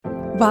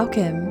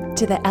Welcome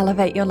to the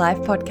Elevate Your Life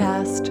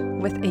podcast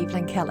with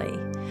Evelyn Kelly.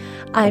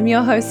 I'm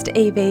your host,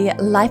 Evie,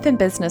 life and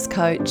business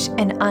coach,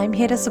 and I'm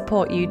here to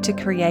support you to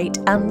create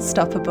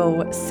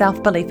unstoppable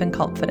self-belief and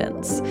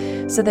confidence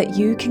so that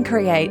you can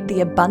create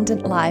the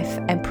abundant life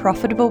and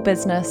profitable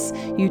business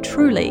you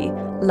truly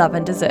love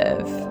and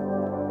deserve.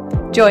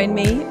 Join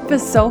me for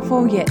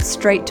soulful yet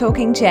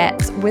straight-talking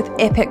chats with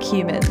epic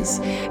humans,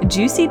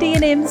 juicy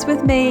D&Ms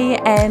with me,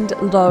 and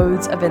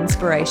loads of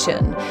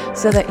inspiration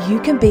so that you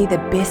can be the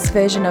best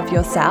version of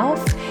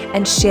yourself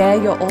and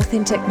share your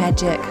authentic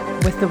magic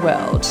with the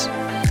world.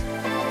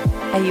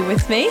 Are you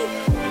with me?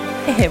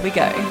 Here we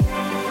go.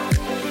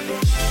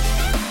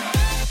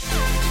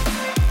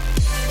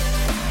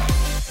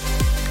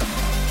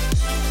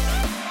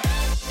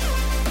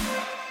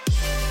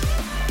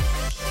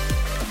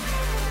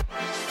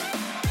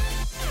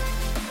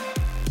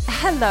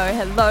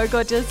 Hello,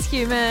 gorgeous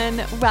human.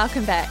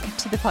 Welcome back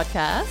to the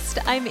podcast.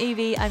 I'm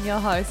Evie. I'm your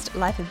host,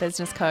 life and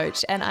business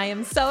coach, and I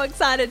am so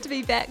excited to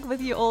be back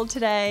with you all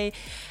today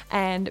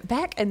and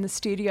back in the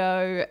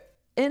studio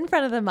in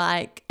front of the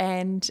mic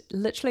and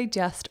literally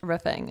just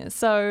riffing.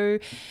 So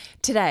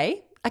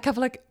today, a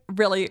couple of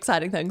really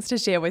exciting things to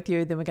share with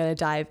you. Then we're going to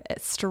dive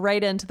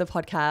straight into the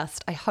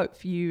podcast. I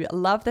hope you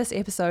love this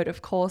episode.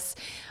 Of course,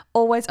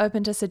 always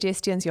open to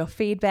suggestions, your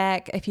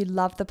feedback. If you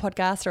love the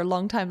podcast or a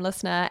long-time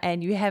listener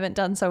and you haven't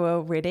done so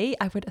already,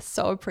 I would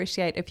so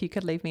appreciate if you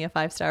could leave me a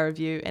 5-star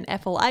review in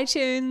Apple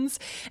iTunes.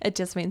 It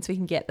just means we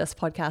can get this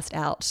podcast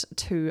out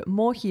to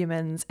more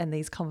humans and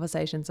these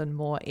conversations in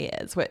more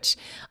ears, which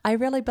I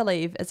really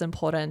believe is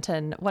important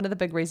and one of the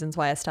big reasons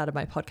why I started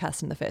my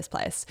podcast in the first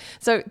place.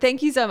 So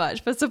thank you so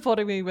much for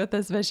supporting me with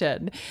this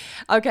vision.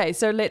 Okay,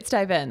 so let's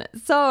dive in.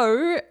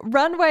 So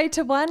runway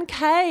to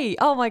 1K.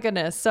 Oh my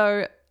goodness.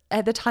 So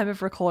at the time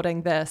of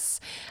recording this,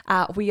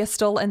 we are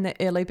still in the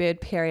early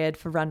bird period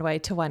for Runway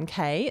to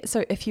 1K.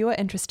 So if you are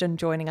interested in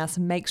joining us,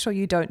 make sure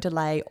you don't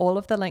delay. All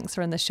of the links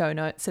are in the show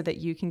notes so that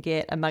you can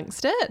get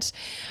amongst it.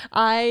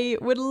 I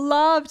would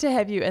love to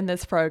have you in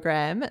this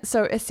program.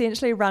 So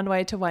essentially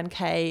Runway to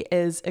 1K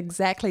is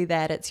exactly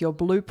that. It's your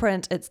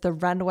blueprint. It's the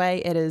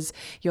runway. It is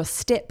your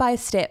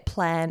step-by-step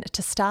plan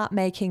to start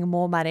making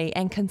more money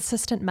and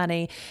consistent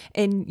money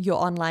in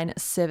your online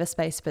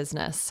service-based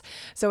business.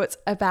 So it's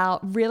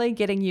about really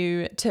getting you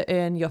to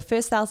earn your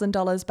first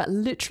 $1,000, but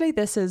literally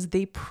this is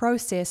the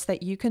process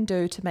that you can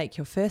do to make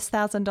your first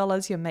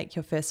 $1,000, you'll make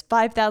your first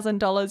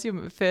 $5,000,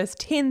 your first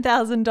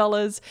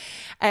 $10,000,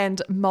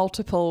 and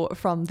multiple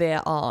from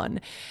there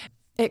on.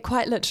 It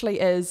quite literally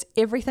is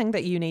everything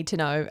that you need to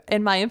know,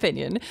 in my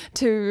opinion,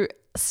 to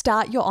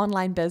start your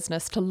online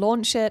business, to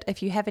launch it.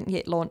 If you haven't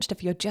yet launched,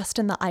 if you're just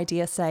in the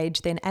idea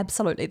stage, then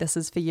absolutely this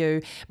is for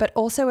you. But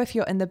also if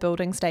you're in the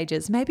building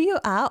stages, maybe you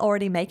are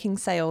already making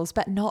sales,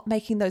 but not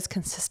making those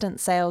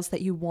consistent sales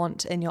that you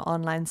want in your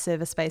online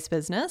service-based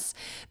business,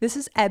 this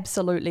is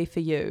absolutely for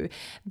you.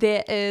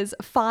 There is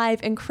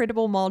 5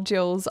 incredible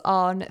modules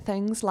on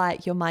things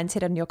like your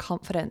mindset and your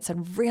confidence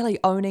and really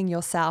owning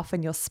yourself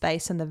and your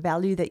space and the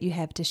value that you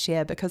have to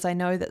share, because I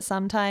know that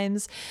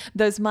sometimes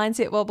those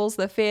mindset wobbles,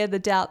 the fear, the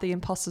doubt,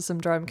 the imposter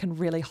syndrome can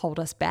really hold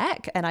us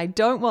back, and I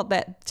don't want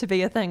that to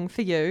be a thing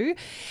for you.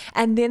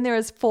 And then there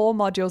is 4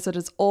 modules that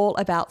is all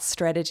about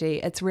strategy.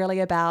 It's really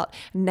about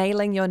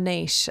nailing your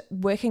niche,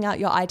 working out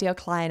your ideal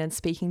client and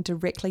speaking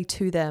directly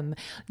to them,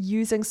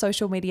 using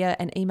social media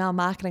and email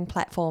marketing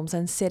platforms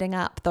and setting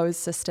up those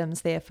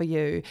systems there for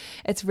you.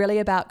 It's really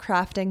about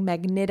crafting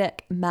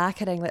magnetic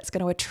marketing that's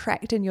going to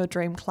attract in your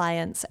dream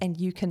clients,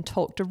 and you can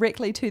talk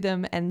directly to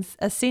them and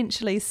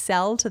essentially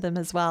sell to them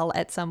as well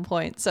at some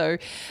point. So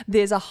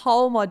there's a whole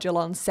module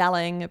on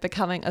selling,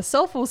 becoming a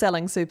soulful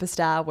selling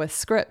superstar with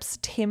scripts,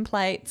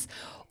 templates,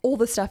 all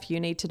the stuff you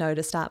need to know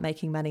to start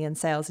making money and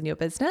sales in your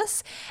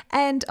business.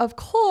 And of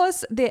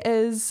course, there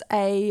is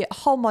a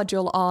whole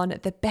module on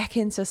the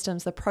back-end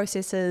systems, the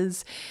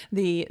processes,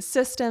 the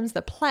systems,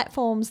 the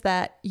platforms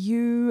that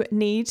you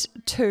need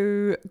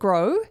to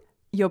grow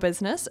your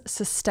business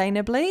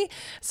sustainably.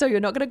 So you're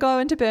not going to go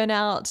into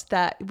burnout,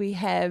 that we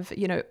have,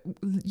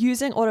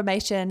 using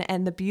automation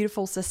and the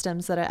beautiful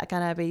systems that are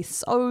going to be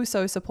so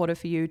supportive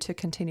for you to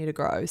continue to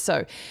grow.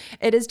 So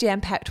it is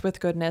jam-packed with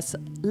goodness,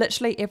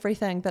 literally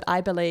everything that I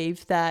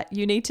believe that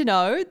you need to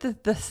know,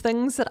 the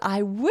things that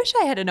I wish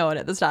I had known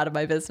at the start of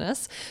my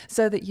business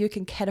so that you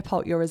can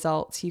catapult your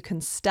results. You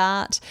can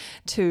start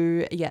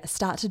to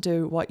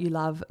do what you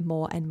love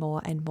more and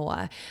more and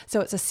more. So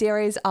it's a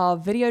series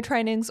of video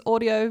trainings,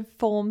 audio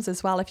forms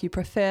as well if you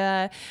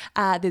prefer.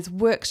 There's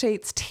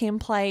worksheets,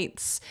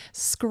 templates,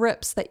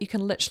 scripts that you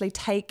can literally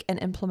take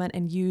and implement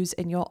and use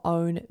in your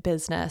own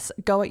business.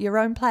 Go at your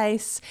own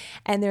pace.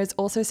 And there's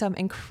also some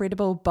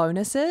incredible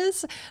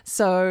bonuses.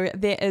 So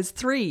there is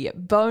 3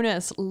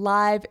 bonus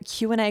live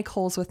Q&A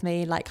calls with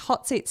me, like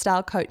hot seat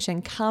style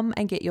coaching. Come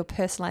and get your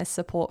personalized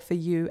support for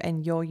you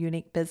and your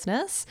unique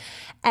business.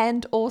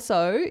 And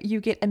also you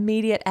get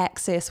immediate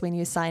access when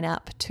you sign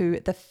up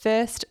to the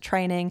first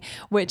training,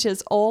 which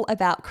is all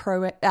about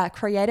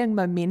creating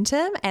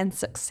momentum and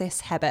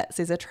success habits.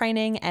 There's a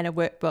training and a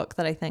workbook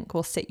that I think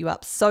will set you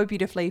up so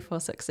beautifully for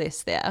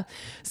success there.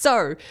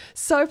 So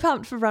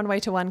pumped for Runway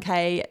to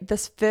 1K.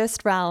 This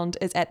first round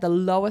is at the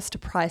lowest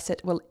price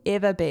it will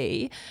ever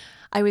be.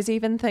 I was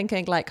even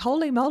thinking like,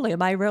 holy moly,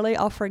 am I really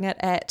offering it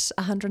at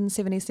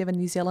 177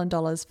 New Zealand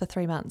dollars for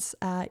 3 months?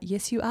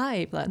 Yes, you are,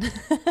 Evelyn.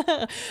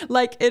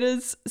 Like it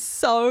is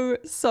so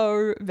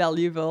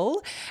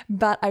valuable,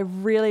 but I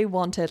really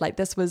wanted, like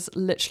this was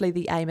literally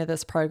the aim of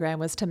this program,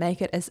 was to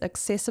make it as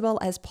accessible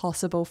as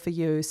possible for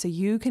you so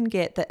you can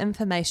get the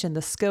information,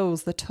 the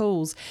skills, the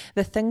tools,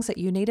 the things that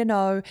you need to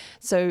know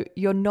so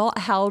you're not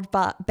held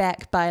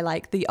back by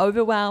like the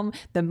overwhelm,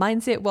 the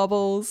mindset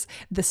wobbles,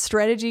 the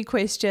strategy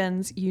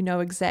questions. You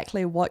know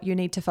exactly what you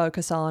need to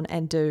focus on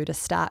and do to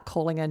start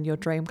calling in your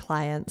dream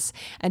clients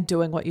and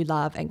doing what you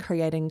love and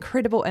creating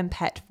incredible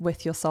impact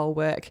with your soul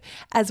work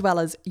as well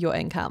as your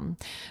income.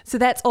 So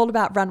that's all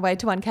about Runway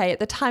to 1K. At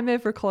the time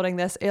of recording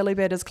this, early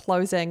bird is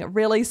closing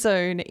really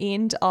soon,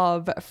 end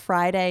of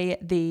Friday,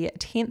 the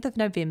 10th of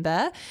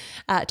November,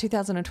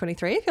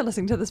 2023. If you're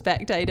listening to this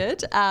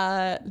backdated,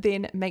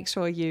 then make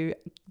sure you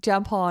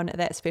jump on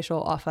that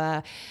special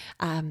offer.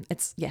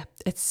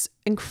 It's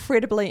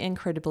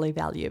incredibly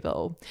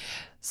valuable.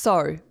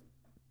 So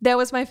that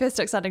was my first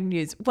exciting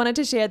news. Wanted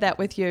to share that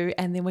with you,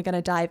 and then we're going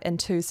to dive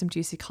into some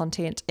juicy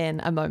content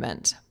in a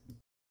moment.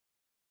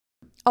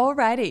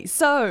 Alrighty,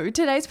 so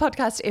today's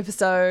podcast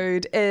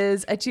episode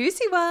is a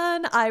juicy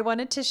one. I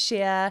wanted to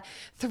share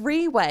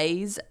 3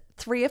 ways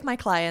 3 of my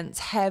clients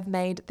have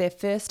made their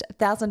first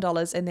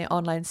 $1,000 in their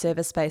online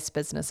service-based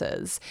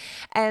businesses.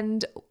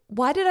 And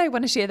why did I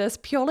want to share this?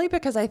 Purely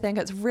because I think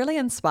it's really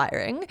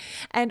inspiring.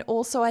 And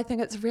also I think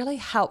it's really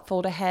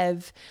helpful to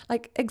have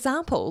like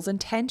examples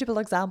and tangible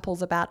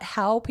examples about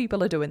how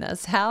people are doing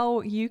this,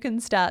 how you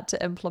can start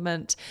to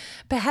implement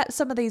perhaps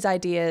some of these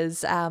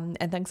ideas and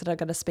things that I'm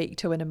going to speak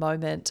to in a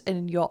moment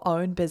in your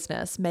own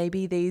business.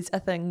 Maybe these are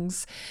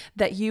things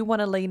that you want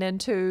to lean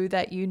into,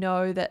 that you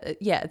know that,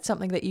 it's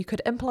something that you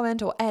could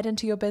implement or add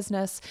into your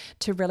business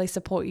to really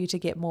support you to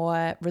get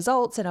more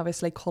results, and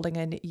obviously calling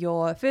in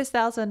your first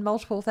 1,000,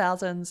 multiple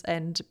thousands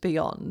and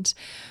beyond.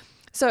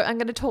 So I'm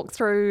going to talk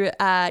through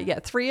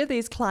 3 of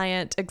these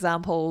client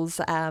examples.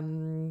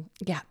 And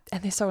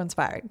they're so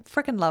inspiring.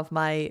 Freaking love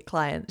my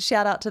clients.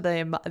 Shout out to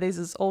them. This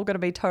is all going to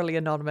be totally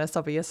anonymous,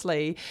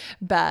 obviously,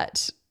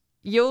 but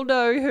you'll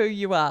know who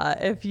you are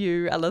if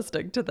you are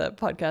listening to the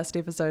podcast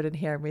episode and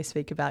hearing me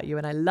speak about you.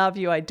 And I love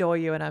you, I adore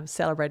you, and I'm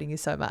celebrating you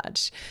so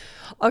much.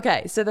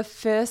 Okay, so the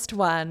first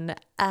one,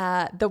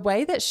 the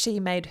way that she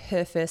made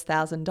her first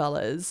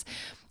 $1,000.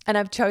 And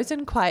I've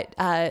chosen quite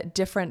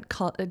different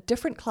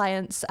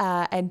clients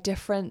and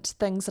different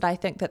things that I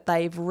think that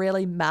they've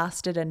really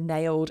mastered and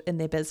nailed in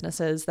their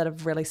businesses that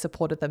have really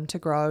supported them to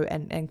grow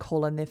and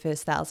call in their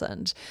first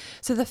 1,000.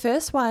 So the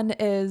first one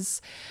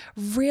is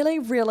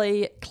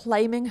really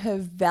claiming her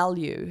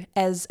value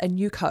as a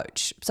new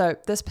coach. So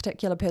this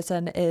particular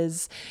person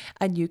is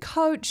a new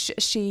coach.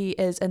 She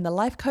is in the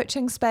life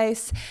coaching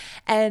space,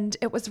 and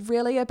it was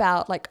really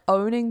about like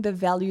owning the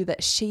value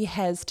that she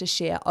has to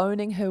share,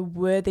 owning her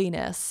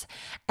worthiness,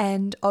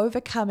 and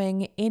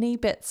overcoming any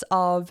bits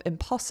of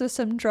imposter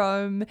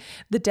syndrome,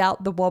 the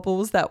doubt, the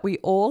wobbles that we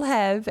all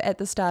have at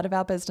the start of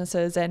our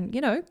businesses and,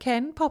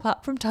 can pop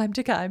up from time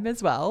to time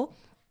as well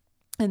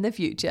in the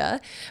future.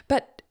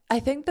 But I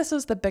think this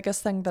was the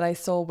biggest thing that I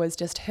saw was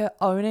just her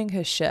owning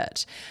her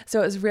shit.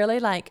 So it was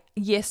really like,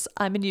 yes,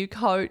 I'm a new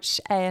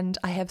coach and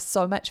I have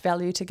so much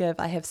value to give.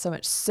 I have so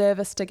much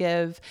service to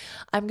give.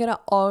 I'm going to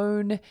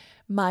own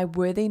my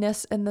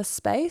worthiness in this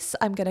space.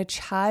 I'm going to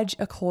charge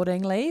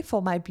accordingly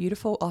for my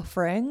beautiful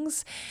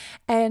offerings,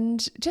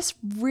 and just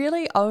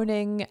really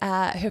owning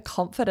her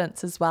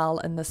confidence as well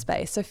in the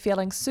space. So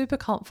feeling super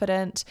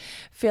confident,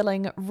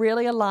 feeling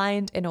really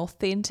aligned and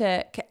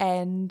authentic,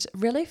 and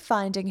really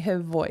finding her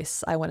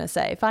voice, I want to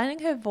say. Finding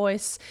her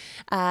voice,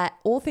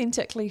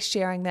 authentically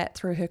sharing that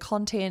through her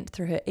content,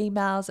 through her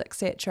emails,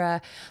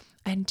 etc.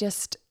 And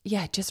just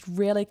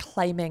really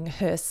claiming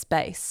her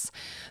space.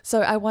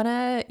 So I want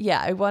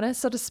to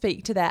sort of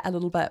speak to that a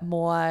little bit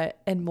more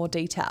in more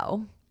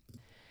detail.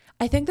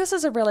 I think this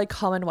is a really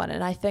common one,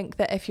 and I think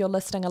that if you're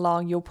listening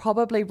along, you'll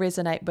probably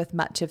resonate with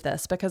much of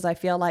this, because I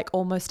feel like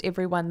almost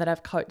everyone that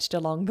I've coached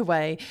along the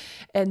way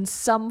in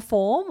some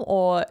form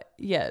or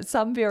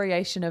some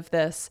variation of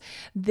this,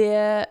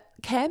 there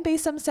can be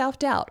some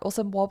self-doubt or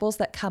some wobbles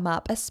that come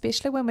up,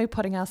 especially when we're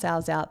putting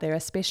ourselves out there,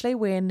 especially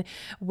when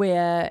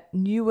we're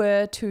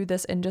newer to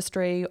this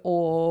industry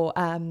or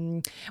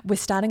we're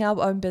starting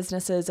our own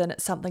businesses and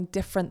it's something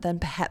different than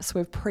perhaps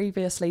we've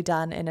previously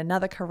done in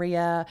another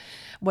career,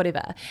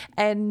 whatever.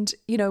 And,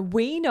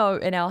 we know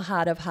in our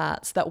heart of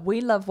hearts that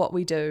we love what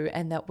we do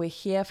and that we're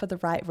here for the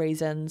right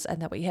reasons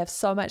and that we have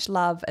so much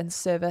love and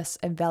service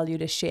and value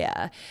to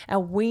share.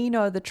 And we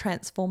know the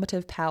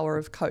transformative power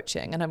of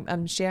coaching. And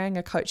I'm sharing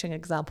a coaching coaching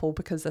example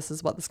because this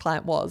is what this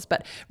client was,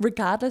 but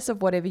regardless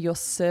of whatever your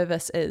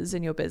service is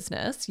in your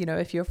business,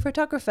 if you're a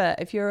photographer,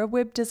 if you're a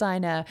web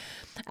designer,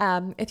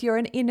 if you're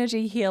an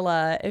energy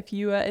healer, if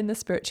you are in the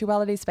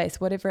spirituality space,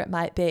 whatever it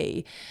might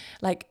be,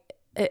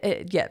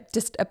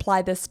 just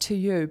apply this to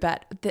you.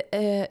 But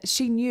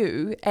she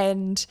knew,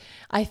 and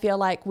I feel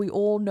like we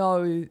all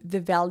know the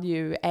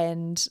value,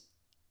 and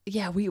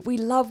we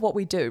love what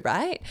we do,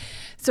 right?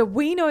 So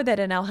we know that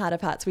in our heart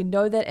of hearts, we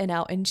know that in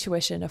our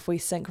intuition, if we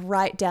sink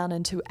right down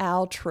into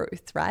our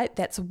truth, right?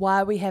 That's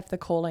why we have the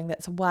calling.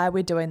 That's why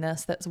we're doing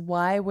this. That's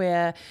why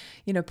we're,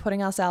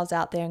 putting ourselves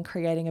out there and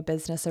creating a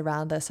business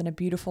around this and a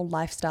beautiful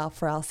lifestyle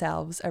for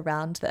ourselves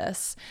around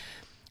this.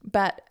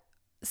 But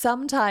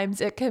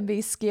sometimes it can be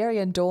scary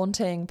and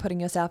daunting putting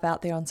yourself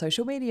out there on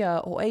social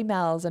media or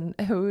emails, and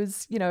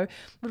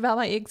what about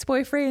my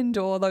ex-boyfriend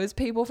or those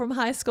people from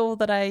high school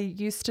that I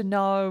used to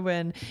know,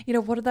 and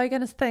what are they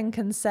going to think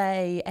and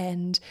say?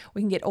 And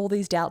we can get all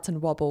these doubts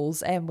and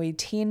wobbles, and we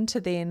tend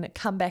to then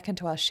come back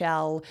into our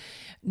shell,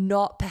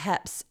 not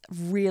perhaps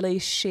really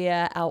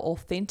share our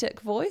authentic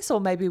voice,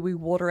 or maybe we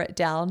water it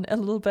down a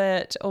little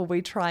bit, or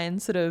we try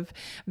and sort of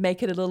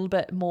make it a little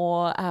bit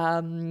more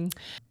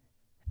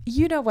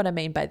you know what I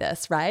mean by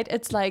this, right?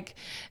 It's like,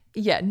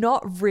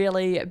 not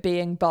really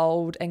being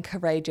bold and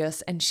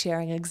courageous and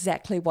sharing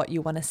exactly what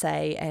you want to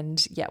say.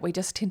 And we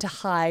just tend to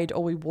hide,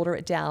 or we water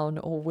it down,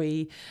 or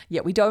we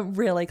don't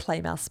really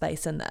claim our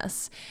space in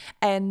this.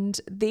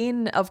 And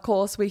then, of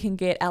course, we can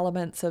get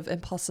elements of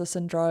imposter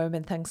syndrome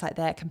and things like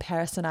that,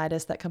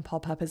 comparisonitis that can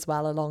pop up as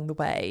well along the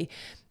way.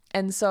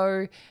 And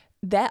so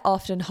that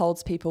often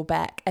holds people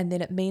back, and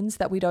then it means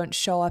that we don't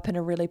show up in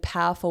a really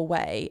powerful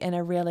way, in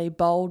a really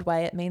bold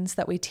way. It means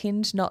that we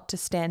tend not to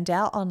stand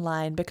out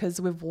online because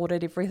we've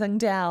watered everything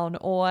down,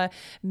 or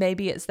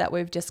maybe it's that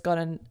we've just got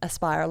in a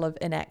spiral of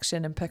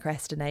inaction and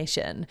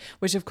procrastination,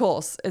 which of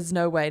course is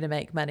no way to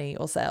make money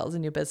or sales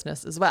in your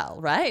business as well,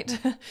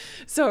 right?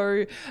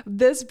 So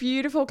this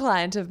beautiful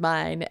client of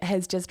mine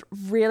has just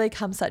really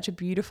come such a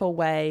beautiful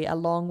way, a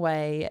long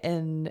way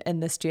in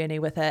this journey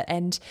with it,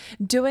 and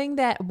doing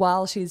that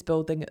while she's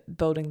building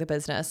the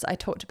business. I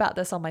talked about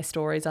this on my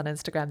stories on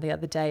Instagram the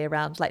other day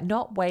around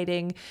not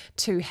waiting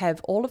to have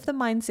all of the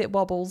mindset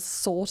wobbles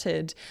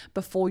sorted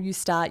before you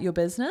start your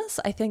business.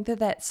 I think that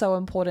that's so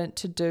important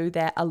to do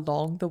that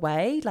along the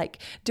way,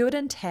 do it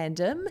in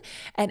tandem.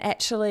 And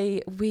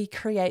actually we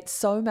create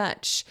so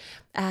much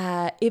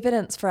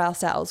evidence for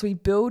ourselves. We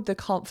build the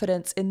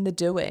confidence in the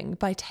doing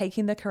by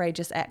taking the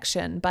courageous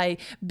action, by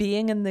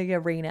being in the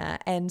arena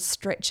and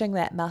stretching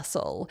that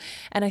muscle.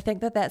 And I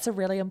think that that's a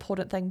really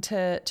important thing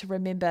to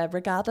remember,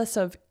 regardless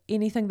of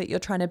anything that you're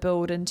trying to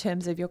build in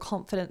terms of your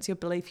confidence, your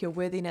belief, your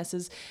worthiness,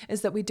 is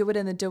that we do it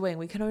in the doing.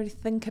 We can only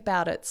think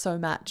about it so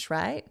much,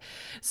 right?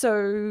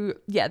 So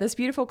this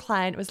beautiful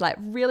client was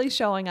really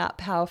showing up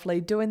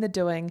powerfully, doing the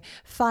doing,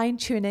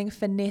 fine-tuning,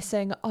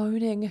 finessing,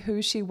 owning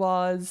who she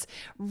was,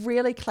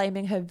 really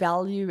claiming her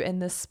value in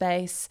this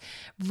space,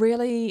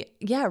 really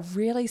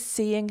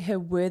seeing her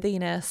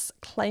worthiness,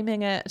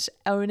 claiming it,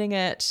 owning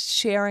it,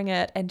 sharing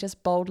it, and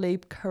just boldly,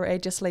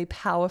 courageously,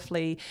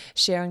 powerfully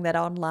sharing that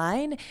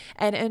online.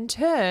 And in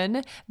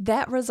turn,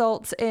 that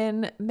results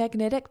in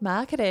magnetic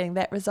marketing,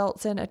 that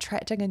results in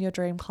attracting in your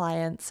dream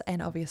clients,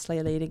 and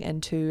obviously leading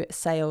into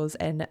sales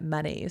and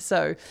money.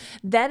 So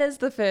that is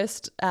the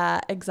first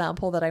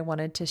example that I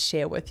wanted to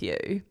share with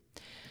you.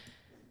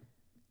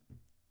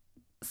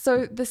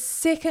 So the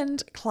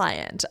second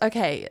client.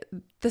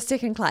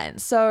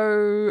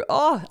 So,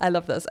 I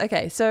love this.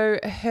 Okay. So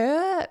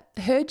her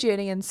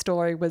journey and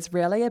story was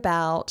really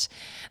about,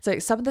 so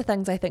some of the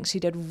things I think she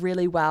did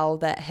really well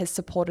that has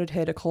supported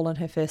her to call in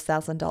her first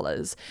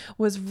 $1,000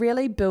 was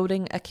really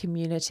building a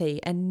community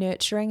and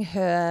nurturing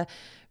her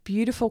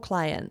beautiful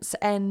clients.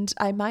 And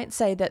I might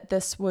say that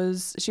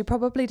she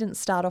probably didn't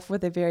start off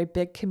with a very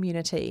big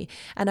community.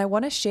 And I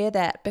want to share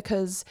that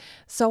because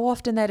so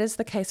often that is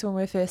the case when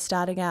we're first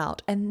starting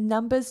out, and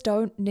numbers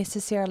don't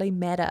necessarily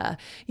matter.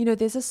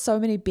 There's just so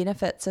many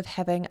benefits of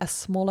having a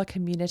smaller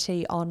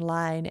community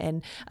online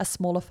and a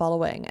smaller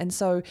following. And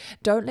so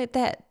don't let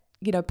that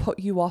put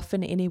you off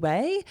in any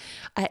way.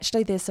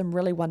 Actually, there's some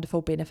really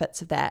wonderful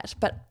benefits of that.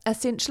 But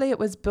essentially it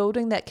was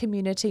building that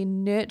community,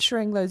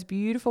 nurturing those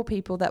beautiful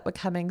people that were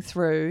coming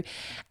through,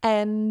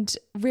 and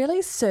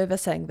really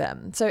servicing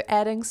them. So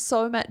adding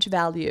so much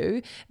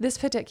value. This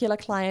particular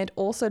client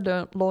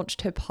also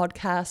launched her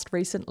podcast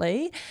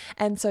recently.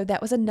 And so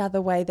that was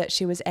another way that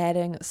she was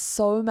adding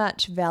so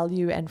much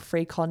value and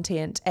free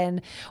content.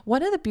 And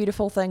one of the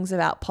beautiful things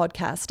about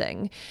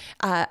podcasting,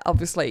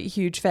 obviously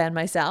huge fan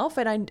myself,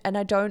 and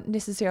I don't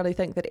necessarily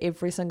think that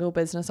every single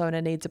business owner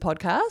needs a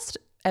podcast.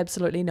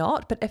 Absolutely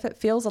not. But if it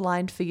feels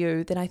aligned for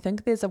you, then I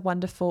think there's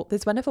wonderful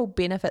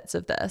benefits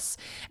of this.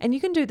 And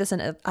you can do this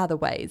in other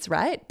ways,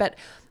 right? But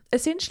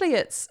essentially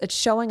it's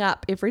showing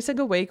up every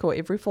single week or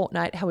every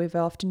fortnight, however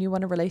often you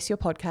want to release your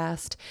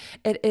podcast.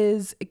 It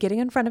is getting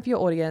in front of your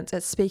audience.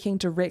 It's speaking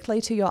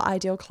directly to your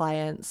ideal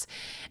clients,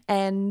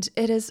 and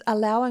it is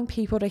allowing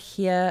people to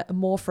hear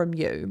more from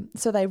you.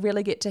 So they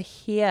really get to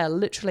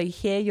literally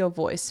hear your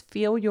voice,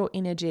 feel your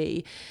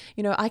energy.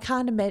 You know, I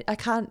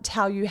can't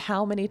tell you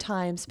how many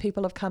times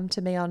people have come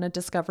to me on a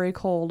discovery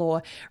call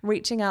or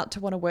reaching out to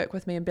want to work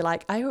with me and be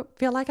like, I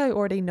feel like I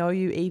already know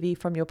you, Evie,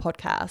 from your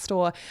podcast,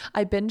 or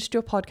I binged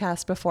your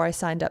podcast before I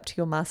signed up to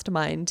your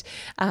mastermind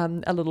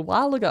a little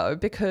while ago,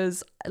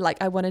 because like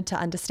I wanted to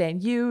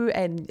understand you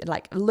and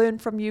like learn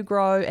from you,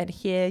 grow and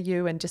hear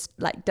you, and just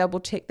like double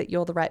check that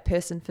you're the right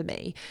person for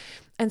me.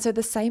 And so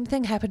the same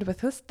thing happened with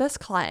this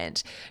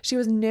client. She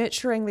was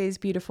nurturing these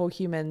beautiful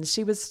humans.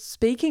 She was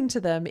speaking to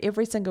them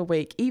every single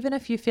week. Even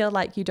if you feel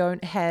like you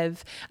don't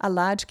have a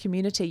large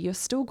community, you're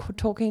still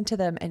talking to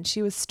them. And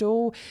she was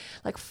still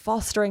like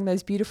fostering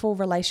those beautiful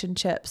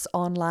relationships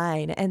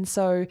online. And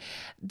so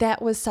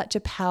that was such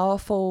a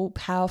powerful,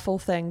 powerful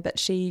thing that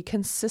she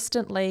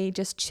consistently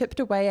just chipped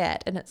away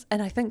at.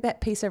 And I think that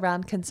piece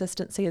around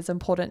consistency is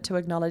important to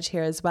acknowledge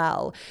here as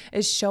well,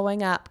 is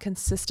showing up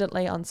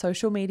consistently on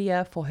social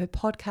media for her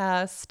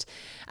podcast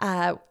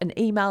and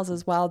emails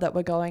as well that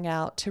were going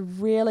out to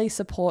really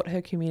support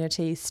her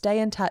community, stay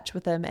in touch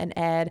with them, and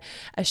add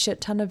a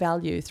shit ton of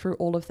value through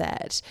all of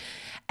that.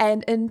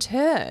 And in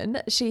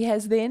turn, she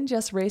has then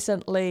just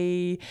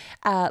recently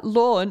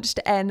launched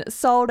and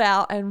sold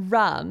out and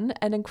run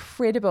an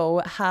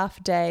incredible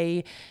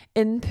half-day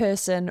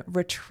in-person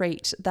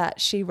retreat that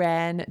she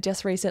ran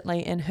just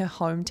recently in her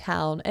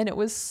hometown. And it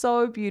was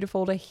so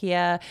beautiful to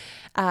hear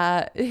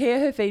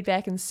her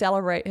feedback and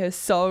celebrate her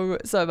so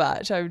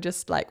much. I'm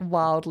just like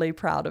wildly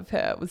proud of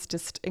her. It was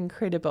just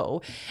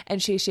incredible.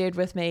 And she shared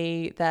with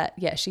me that,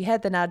 yeah, she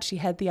had the nudge, she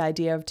had the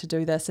idea to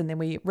do this, and then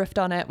we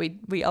riffed on it.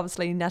 We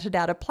obviously nutted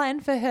out a plan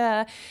for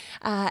her.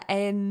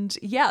 And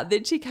yeah,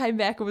 then she came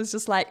back and was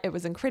just like, it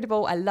was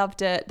incredible. I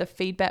loved it. The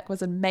feedback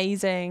was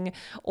amazing.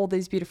 All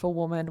these beautiful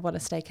women want to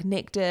stay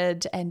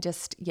connected, and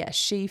just, yeah,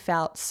 she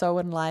felt so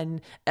in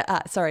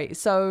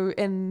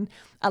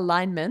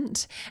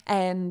alignment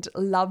and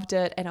loved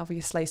it. And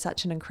obviously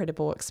such an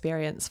incredible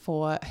experience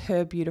for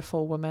her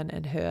beautiful women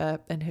in her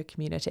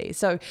community.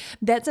 So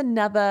that's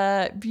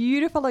another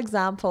beautiful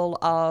example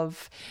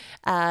of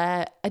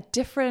a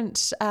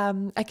different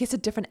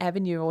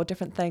avenue or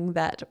different thing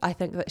that I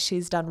think that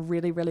she's done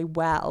really, really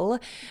well,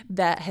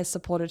 that has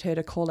supported her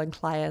to call in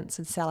clients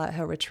and sell out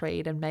her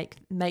retreat and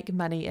make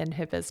money in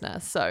her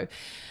business. So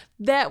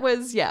that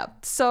was, yeah,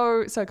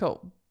 so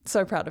cool.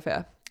 So proud of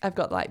her. I've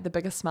got like the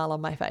biggest smile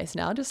on my face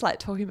now, just like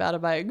talking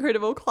about my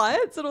incredible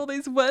clients and all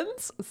these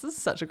wins. This is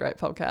such a great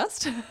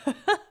podcast.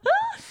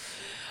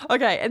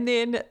 Okay, and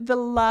then the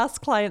last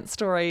client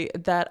story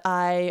that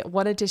I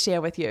wanted to share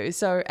with you.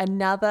 So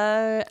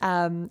another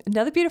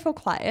beautiful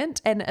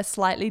client, and a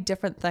slightly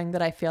different thing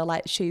that I feel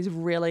like she's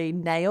really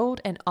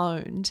nailed and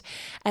owned.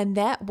 And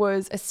that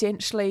was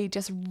essentially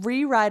just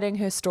rewriting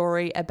her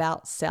story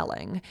about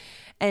selling.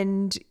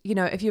 And, you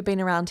know, if you've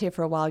been around here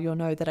for a while, you'll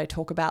know that I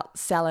talk about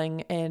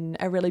selling in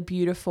a really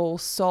beautiful,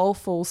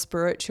 soulful,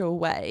 spiritual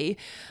way.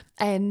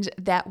 And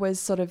that was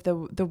sort of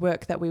the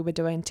work that we were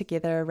doing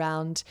together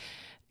around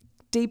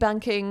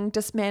debunking,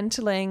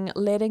 dismantling,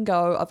 letting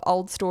go of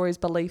old stories,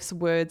 beliefs,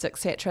 words,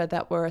 etc.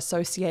 that were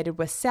associated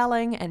with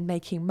selling and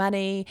making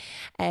money,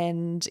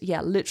 and yeah,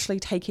 literally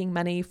taking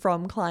money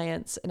from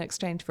clients in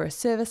exchange for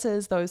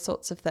services, those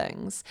sorts of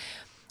things.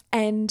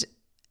 And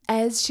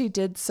as she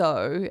did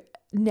so,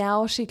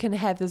 now she can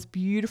have this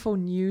beautiful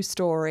new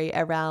story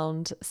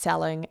around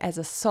selling as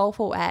a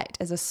soulful act,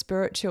 as a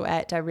spiritual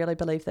act. I really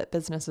believe that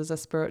business is a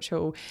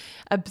spiritual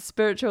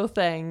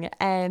thing.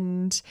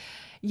 And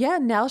yeah,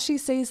 now she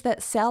sees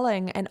that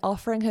selling and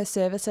offering her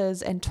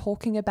services and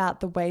talking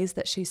about the ways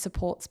that she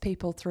supports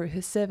people through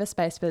her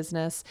service-based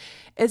business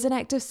is an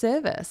act of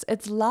service.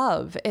 It's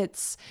love.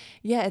 It's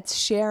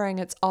sharing,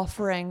 it's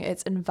offering,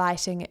 it's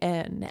inviting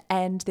in.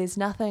 And there's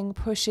nothing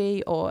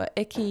pushy or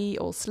icky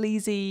or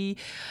sleazy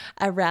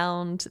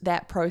around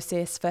that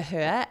process for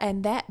her.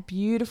 And that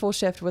beautiful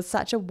shift was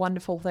such a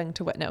wonderful thing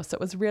to witness. It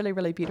was really,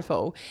 really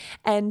beautiful.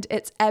 And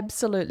it's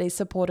absolutely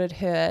supported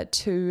her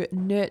to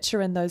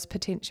nurture those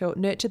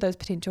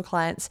potential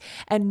clients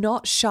and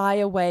not shy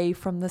away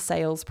from the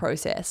sales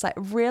process. Like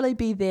really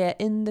be there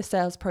in the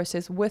sales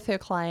process with her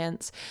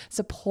clients,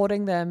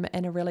 supporting them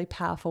in a really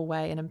powerful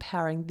way and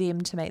empowering them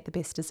to make the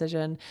best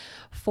decision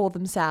for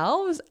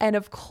themselves. And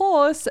of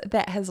course,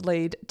 that has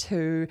led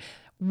to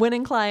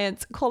winning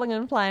clients, calling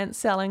in clients,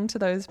 selling to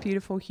those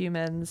beautiful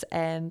humans,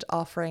 and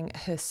offering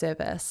her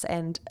service,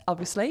 and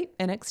obviously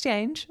in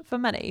exchange for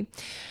money.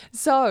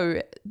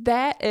 So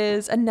that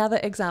is another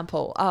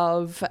example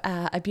of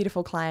a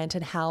beautiful client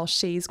and how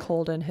she's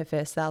called in her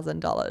first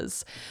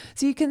 $1,000.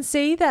 So you can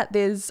see that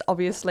there's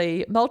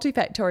obviously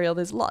multifactorial,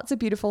 there's lots of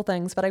beautiful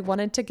things, but I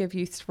wanted to give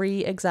you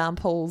 3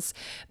 examples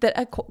that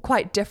are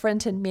quite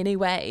different in many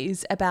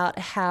ways about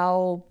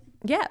how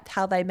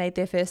how they made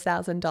their first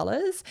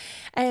 $1,000.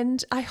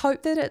 And I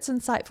hope that it's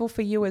insightful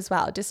for you as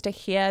well, just to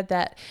hear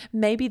that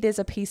maybe there's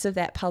a piece of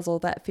that puzzle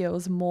that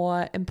feels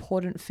more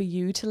important for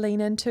you to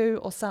lean into,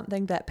 or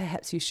something that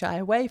perhaps you shy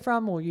away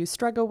from, or you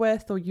struggle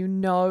with, or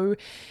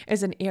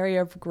is an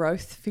area of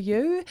growth for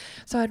you.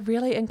 So I'd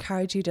really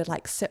encourage you to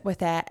sit with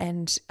that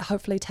and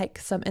hopefully take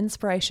some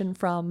inspiration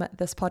from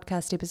this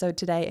podcast episode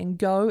today and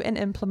go and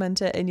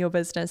implement it in your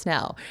business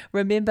now.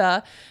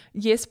 Remember,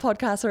 yes,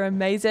 podcasts are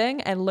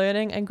amazing, and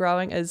learning and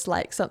growing is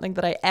something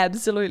that I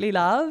absolutely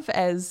love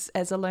as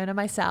a learner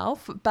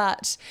myself.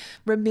 But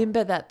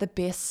remember that the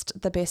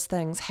best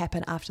things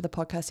happen after the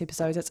podcast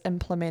episodes. It's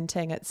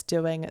implementing, it's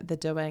doing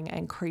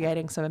and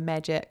creating some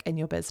magic in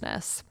your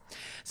business.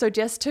 So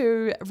just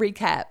to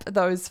recap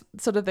those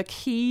sort of the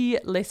key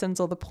lessons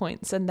or the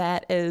points, and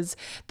that is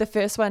the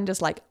first one,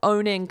 just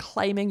owning,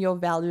 claiming your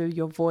value,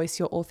 your voice,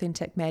 your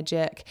authentic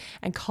magic,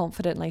 and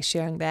confidently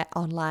sharing that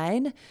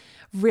online.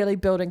 Really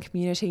building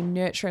community,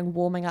 nurturing,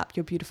 warming up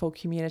your beautiful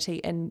community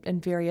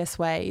in various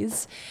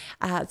ways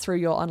through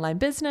your online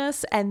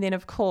business. And then,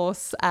 of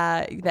course,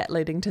 that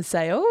leading to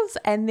sales.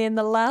 And then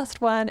the last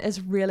one is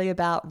really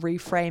about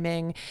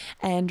reframing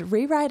and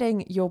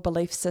rewriting your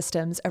belief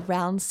systems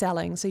around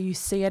selling, so you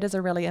see it as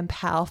a really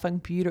empowering,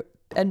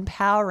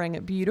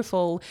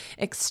 beautiful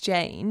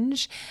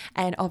exchange.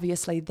 And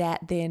obviously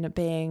that then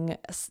being,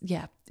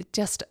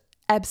 just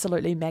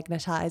absolutely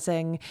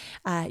magnetizing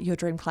your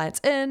dream clients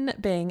in,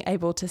 being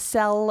able to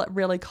sell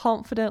really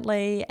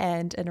confidently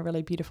and in a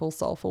really beautiful,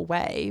 soulful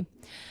way.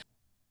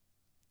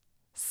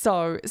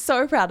 So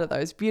proud of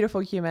those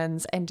beautiful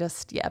humans, and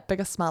just,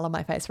 biggest smile on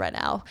my face right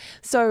now.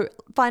 So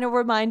final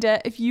reminder,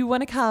 if you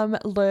want to come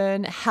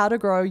learn how to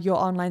grow your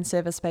online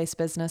service-based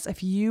business,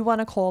 if you want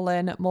to call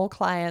in more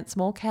clients,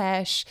 more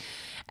cash,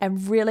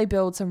 and really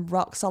build some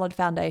rock solid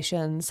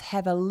foundations,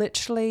 have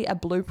literally a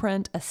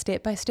blueprint, a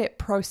step-by-step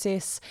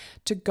process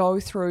to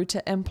go through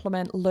to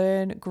implement,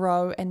 learn,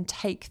 grow, and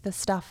take the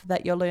stuff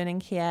that you're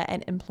learning here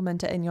and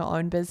implement it in your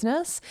own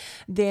business,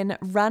 then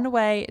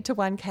Runway to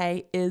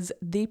 1K is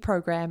the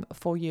program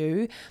for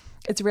you.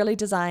 It's really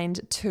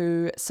designed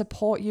to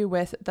support you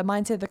with the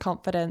mindset, the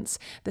confidence,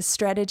 the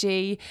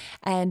strategy,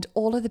 and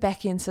all of the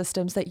back-end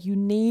systems that you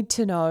need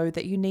to know,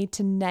 that you need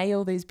to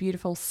nail these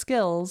beautiful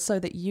skills so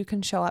that you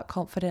can show up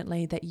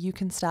confidently, that you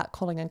can start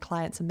calling in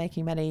clients and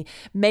making money,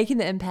 making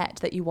the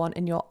impact that you want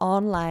in your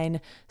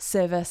online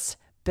service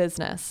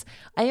business.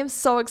 I am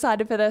so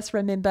excited for this.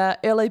 Remember,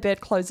 early bird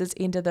closes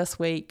end of this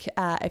week.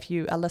 If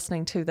you are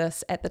listening to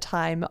this at the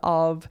time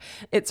of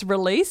its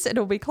release,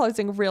 it'll be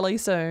closing really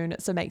soon.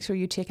 So make sure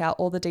you check out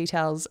all the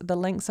details. The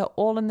links are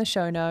all in the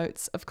show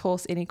notes. Of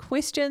course, any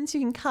questions, you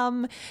can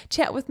come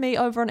chat with me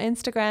over on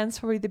Instagram. It's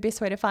probably the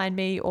best way to find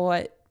me,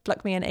 or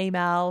flick me an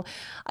email.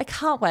 I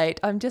can't wait.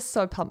 I'm just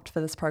so pumped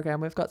for this program.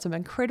 We've got some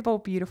incredible,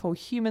 beautiful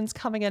humans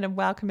coming in and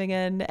welcoming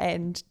in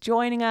and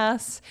joining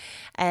us.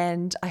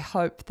 And I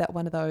hope that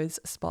one of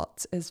those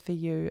spots is for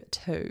you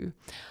too.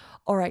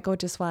 All right,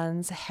 gorgeous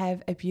ones,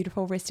 have a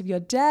beautiful rest of your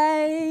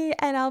day.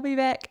 And I'll be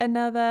back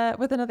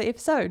with another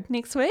episode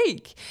next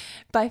week.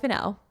 Bye for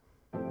now.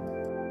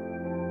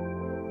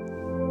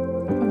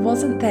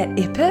 Wasn't that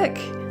epic?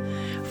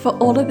 For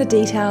all of the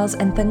details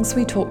and things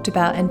we talked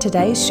about in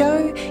today's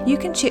show, you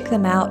can check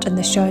them out in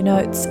the show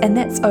notes, and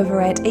that's over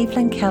at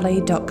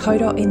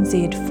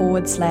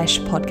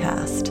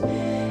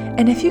evelynkelly.co.nz/podcast.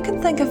 And if you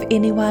can think of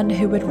anyone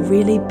who would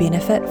really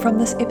benefit from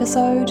this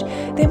episode,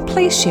 then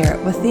please share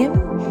it with them.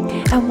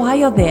 And while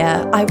you're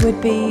there, I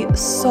would be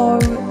so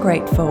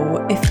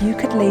grateful if you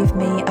could leave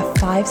me a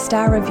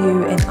 5-star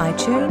review in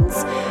iTunes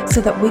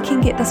so that we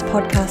can get this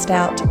podcast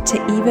out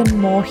to even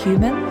more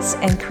humans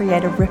and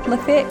create a ripple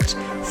effect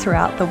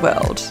throughout the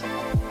world.